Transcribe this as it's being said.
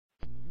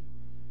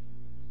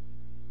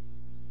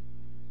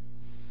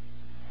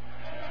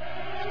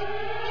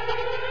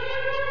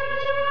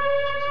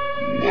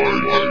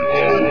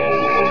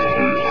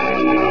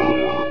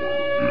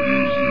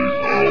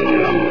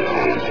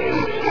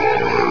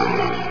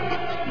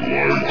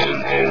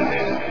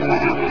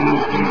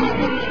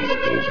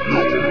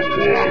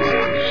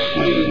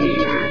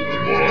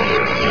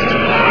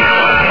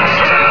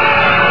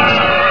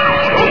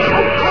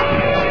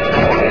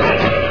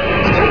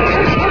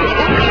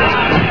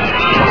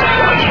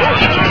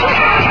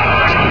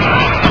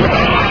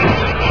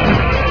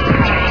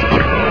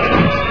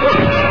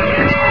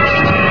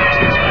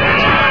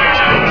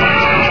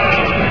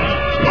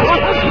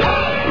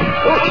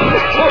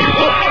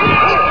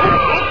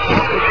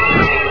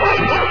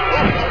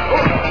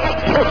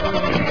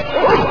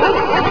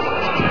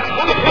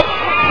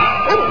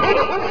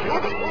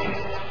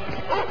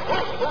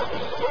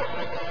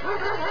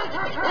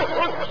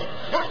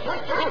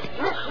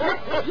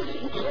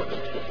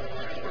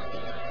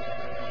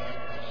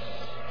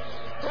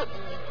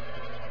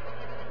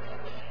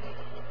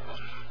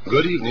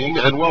Good evening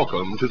and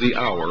welcome to the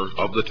Hour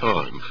of the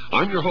Time.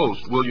 I'm your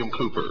host, William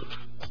Cooper.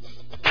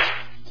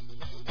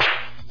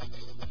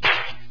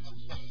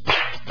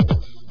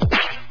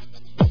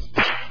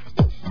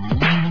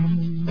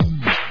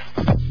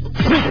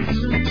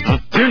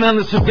 Turn on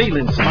the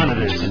surveillance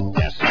monitors.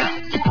 Yes, sir.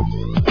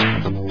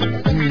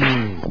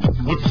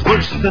 It's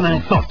worse than I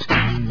thought.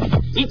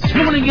 Each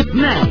morning at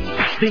 9,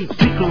 they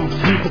trickle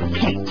through the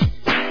gate.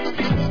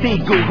 They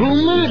go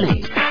home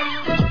early.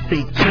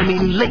 They come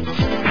in late.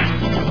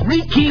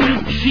 Reeking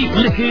of cheap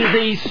liquor,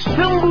 they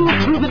stumble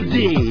through the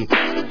day.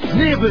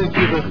 Never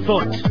give a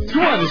thought to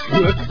honest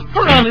work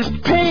for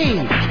honest pay.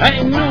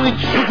 I know it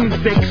shouldn't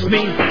vex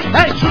me.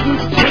 I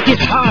shouldn't take it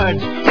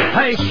hard.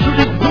 I should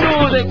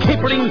ignore their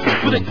capering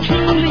with a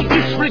keenly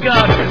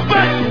disregard.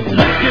 But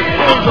look at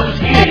all those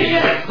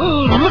idiots.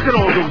 Oh, look at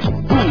all those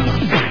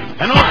fools.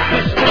 An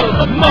office full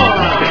of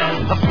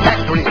morons. A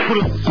factory full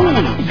of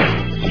fools.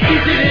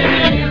 Is it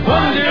any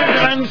wonder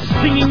that I'm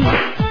singing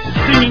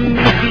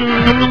the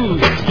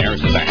blues?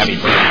 There's a heavy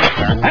breath,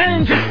 sir.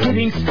 I'm just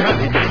getting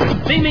started.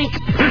 They make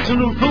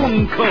personal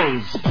phone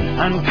calls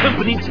on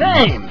company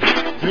time.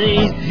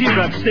 They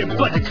Xerox their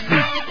buttocks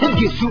and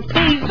guess who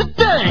pays the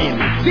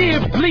dime? Their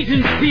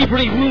blatant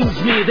thievery wounds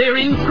me. Their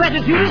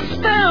ingratitude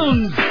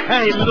astounds.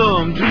 I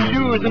long to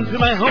lure them to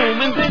my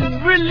home and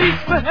then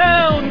release the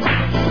hounds.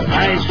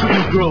 I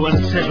shouldn't grow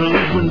unsettled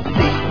when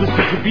faced with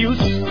such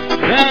abuse.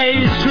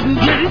 I shouldn't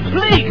let it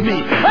plague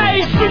me.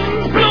 I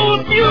shouldn't blow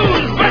a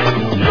fuse. But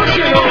look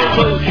at all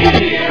those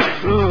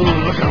idiots. Oh,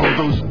 look at all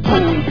those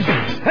fools.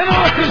 An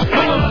office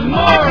full of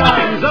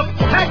morons. A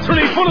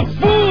factory full of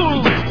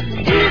fools.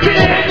 Is it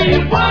any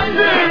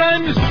wonder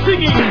I'm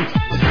singing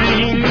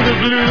the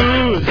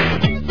blues?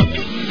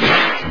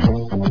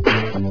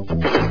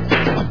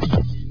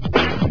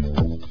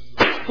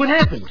 What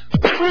happened?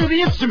 Where are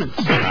the instruments?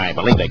 I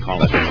believe they call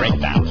this a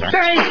breakdown, sir.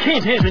 I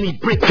can't have any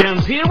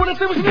breakdowns here. What if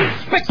there was an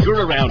inspector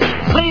around?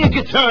 Play a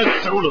guitar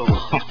solo.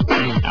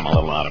 I'm a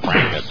little out of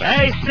practice, sir.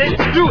 I said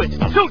do it.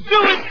 So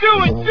do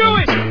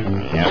it.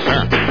 Yes,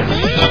 sir.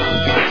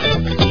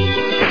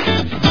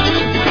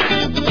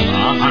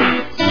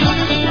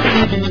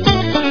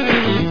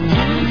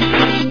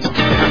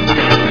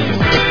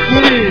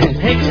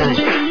 Excellent.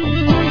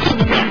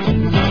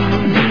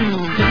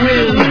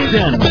 Well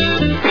done.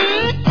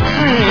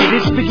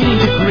 It's beginning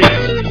to grate.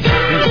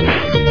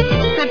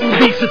 That will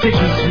be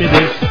sufficient,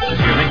 Smithers.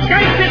 I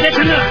said that's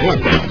enough. Oh,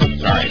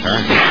 sorry, sir.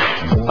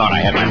 Thought I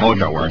had my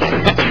mojo working.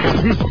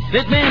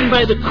 That man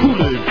by the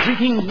cooler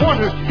drinking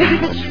water as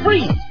if it's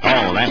free.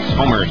 Oh, that's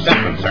Homer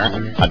Simpson,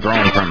 sir. A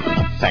drone from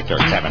Sector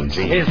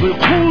 7G. Yes, we'll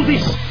pull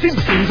this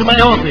Simpson to my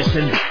office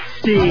and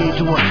stay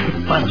to watch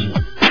the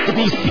fun. To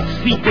be 6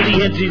 feet when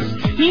he enters,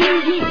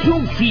 he'll be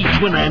 2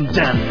 feet when I'm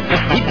done.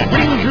 It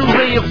brings a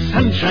ray of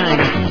sunshine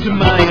to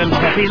my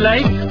unhappy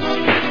life,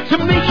 to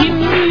make him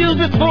kneel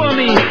before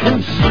me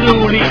and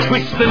slowly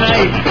twist the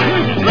knife.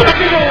 Look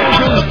at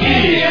all those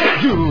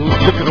idiots! You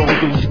look at all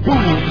those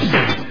fools!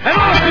 An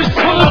office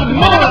full of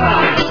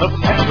morons! A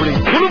factory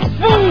full of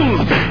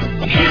fools!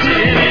 Is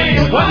it any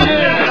wonder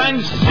that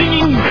I'm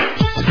singing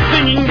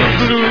the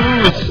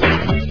blues?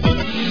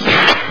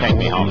 Take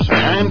me home, sir.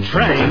 I'm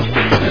trying.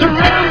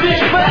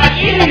 Surrounded by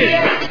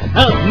idiots!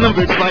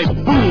 Outnumbered by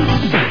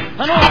fools!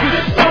 An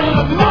office full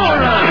of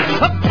morons!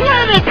 A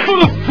planet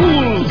full of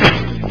fools!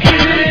 Is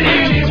it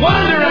any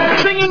wonder I'm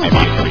singing?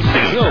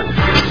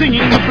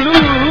 Singing the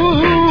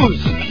blues!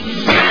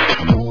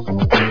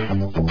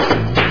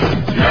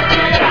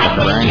 Mr.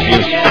 Burns,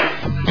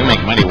 you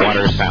make muddy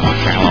waters sound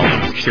shallow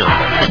and cheerful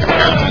by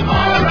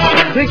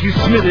comparison. Thank you,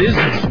 Smithers.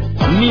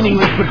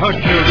 Meaningless but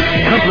heartfelt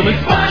compliment.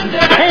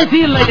 I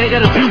feel like I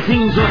got a few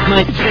things off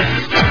my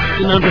chest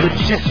and onto the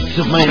chests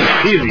of my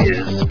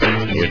inferiors.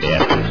 You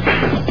did.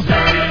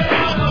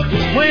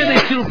 Why are they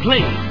still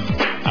playing?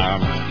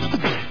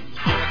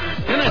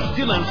 They're not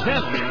still on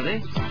salary, are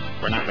they?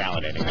 We're not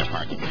validating their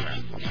parking,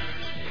 sir.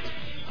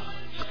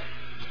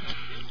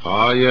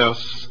 Ah,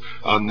 yes.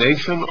 A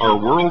nation or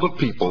world of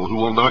people who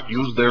will not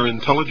use their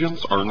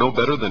intelligence are no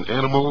better than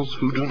animals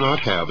who do not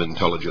have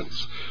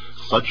intelligence.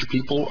 Such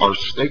people are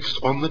stakes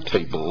on the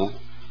table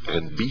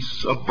and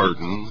beasts of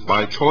burden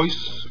by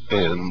choice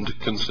and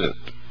consent.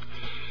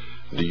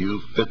 Do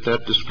you fit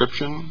that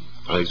description?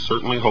 I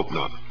certainly hope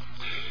not.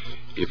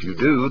 If you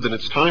do, then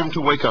it's time to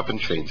wake up and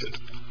change it.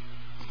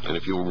 And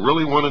if you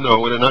really want to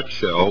know in a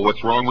nutshell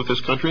what's wrong with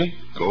this country,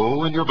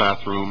 go in your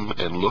bathroom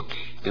and look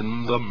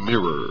in the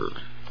mirror.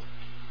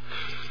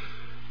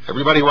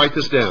 Everybody write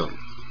this down.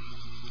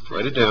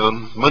 Write it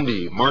down.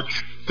 Monday,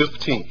 March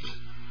 15th.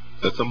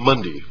 That's a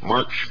Monday,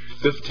 March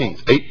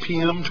 15th, 8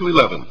 p.m. to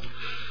 11.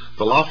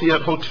 The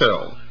Lafayette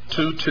Hotel,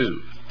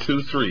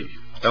 2223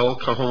 El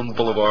Cajon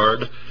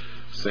Boulevard,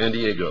 San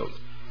Diego.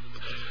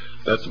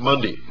 That's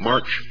Monday,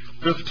 March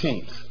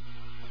 15th,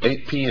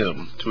 8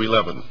 p.m. to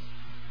 11.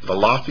 The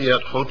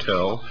Lafayette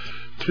Hotel,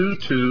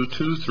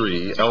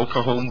 2223 El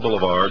Cajon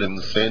Boulevard in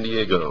San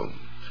Diego.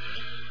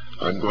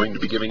 I'm going to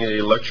be giving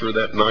a lecture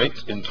that night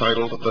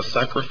entitled The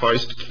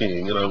Sacrificed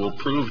King, and I will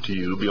prove to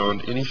you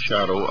beyond any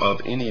shadow of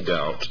any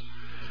doubt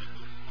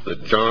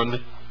that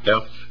John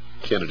F.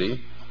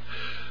 Kennedy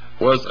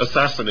was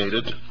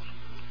assassinated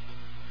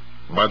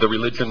by the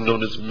religion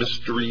known as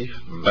Mystery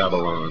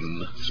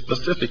Babylon,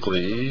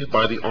 specifically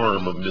by the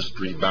arm of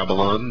Mystery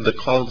Babylon that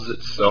calls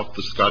itself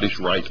the Scottish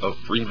Rite of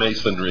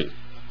Freemasonry.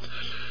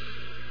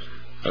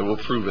 I will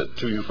prove it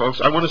to you folks.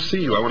 I want to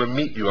see you. I want to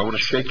meet you. I want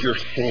to shake your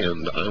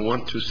hand. I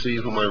want to see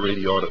who my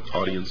radio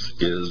audience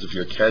is. If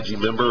you're a CAGI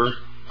member,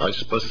 I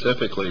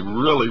specifically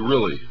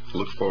really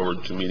look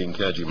forward to meeting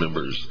CAGI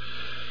members.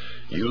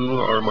 You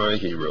are my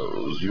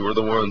heroes. You are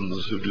the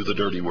ones who do the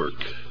dirty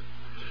work,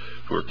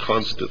 who are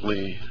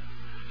constantly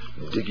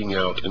digging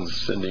out and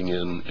sending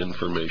in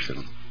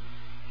information.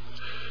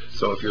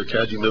 So if you're a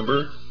CAGI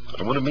member,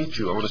 I want to meet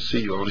you. I want to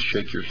see you. I want to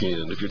shake your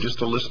hand. If you're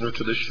just a listener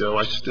to this show,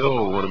 I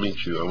still want to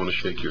meet you. I want to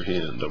shake your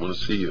hand. I want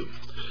to see you.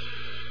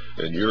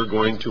 And you're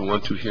going to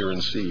want to hear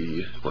and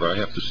see what I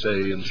have to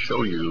say and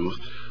show you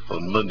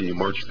on Monday,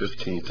 March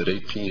 15th at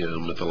 8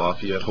 p.m. at the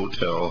Lafayette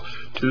Hotel,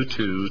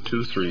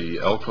 2223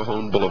 El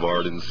Cajon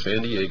Boulevard in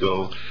San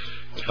Diego,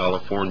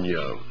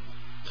 California.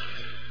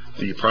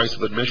 The price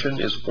of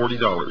admission is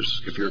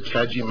 $40. If you're a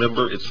CAGI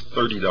member, it's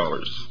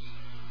 $30.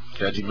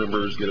 CAGI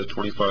members get a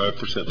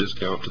 25%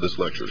 discount to this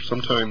lecture.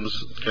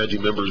 Sometimes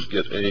CAGI members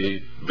get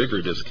a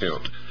bigger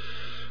discount,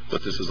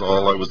 but this is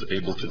all I was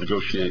able to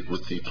negotiate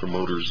with the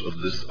promoters of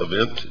this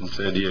event in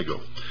San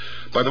Diego.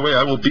 By the way,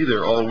 I will be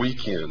there all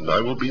weekend. I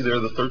will be there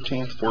the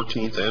 13th,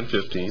 14th, and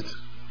 15th.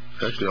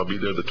 Actually, I'll be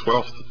there the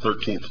 12th,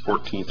 13th,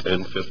 14th,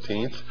 and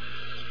 15th.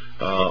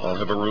 I'll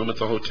have a room at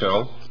the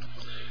hotel.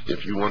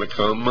 If you want to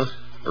come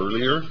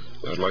earlier,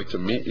 I'd like to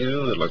meet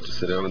you. I'd like to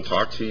sit down and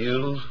talk to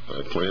you.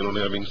 I plan on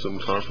having some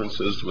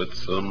conferences with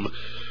some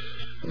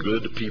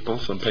good people,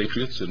 some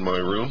patriots in my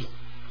room.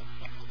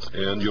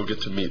 And you'll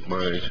get to meet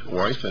my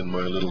wife and my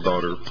little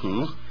daughter,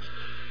 Pooh.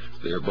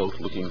 They are both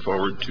looking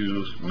forward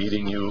to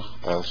meeting you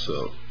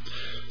also.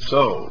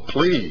 So,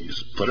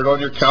 please, put it on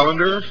your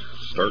calendar.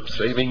 Start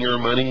saving your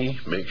money.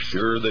 Make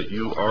sure that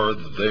you are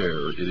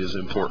there. It is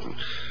important.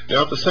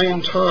 Now, at the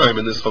same time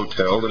in this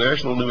hotel, the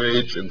National New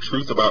Age and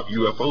Truth About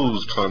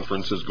UFOs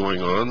conference is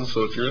going on.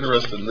 So if you're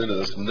interested in any of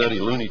this nutty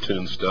Looney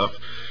Tune stuff,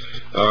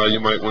 you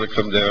might want to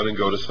come down and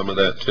go to some of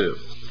that too.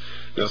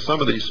 Now, some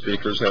of these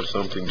speakers have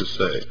something to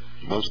say.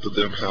 Most of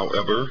them,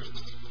 however,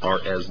 are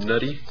as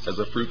nutty as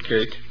a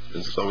fruitcake,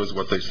 and so is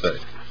what they say.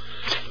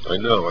 I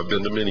know, I've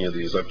been to many of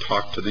these. I've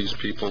talked to these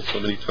people so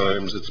many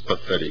times, it's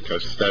pathetic.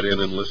 I've sat in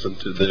and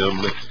listened to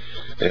them,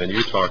 and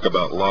you talk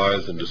about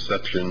lies and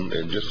deception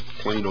and just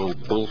plain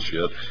old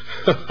bullshit.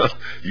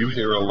 You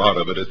hear a lot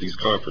of it at these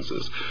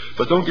conferences.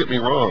 But don't get me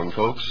wrong,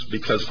 folks,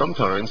 because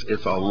sometimes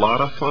it's a lot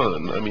of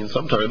fun. I mean,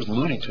 sometimes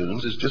Looney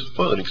Tunes is just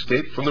fun.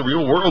 Escape from the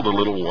real world a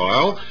little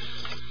while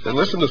and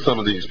listen to some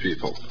of these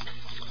people.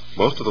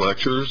 Most of the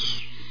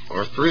lectures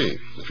are free.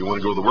 If you want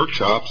to go to the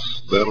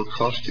workshops, that'll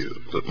cost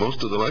you. But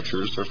most of the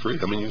lectures are free.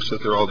 I mean, you can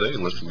sit there all day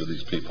and listen to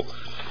these people.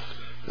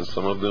 And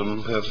some of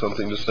them have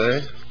something to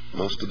say.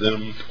 Most of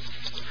them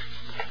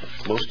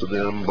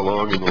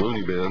belong in the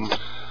loony bin.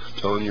 I'm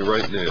telling you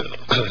right now.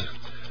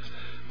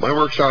 My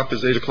workshop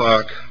is 8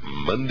 o'clock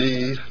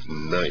Monday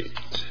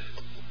night.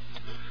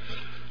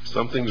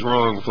 Something's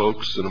wrong,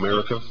 folks, in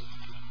America.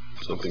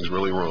 Something's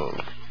really wrong.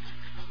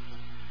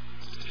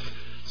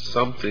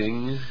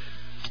 Something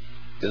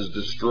is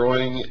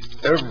destroying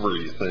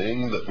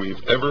everything that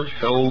we've ever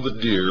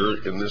held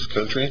dear in this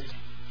country.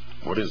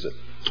 What is it?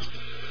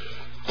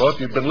 Well, if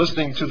you've been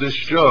listening to this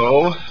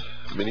show,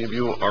 many of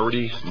you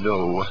already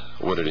know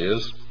what it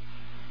is.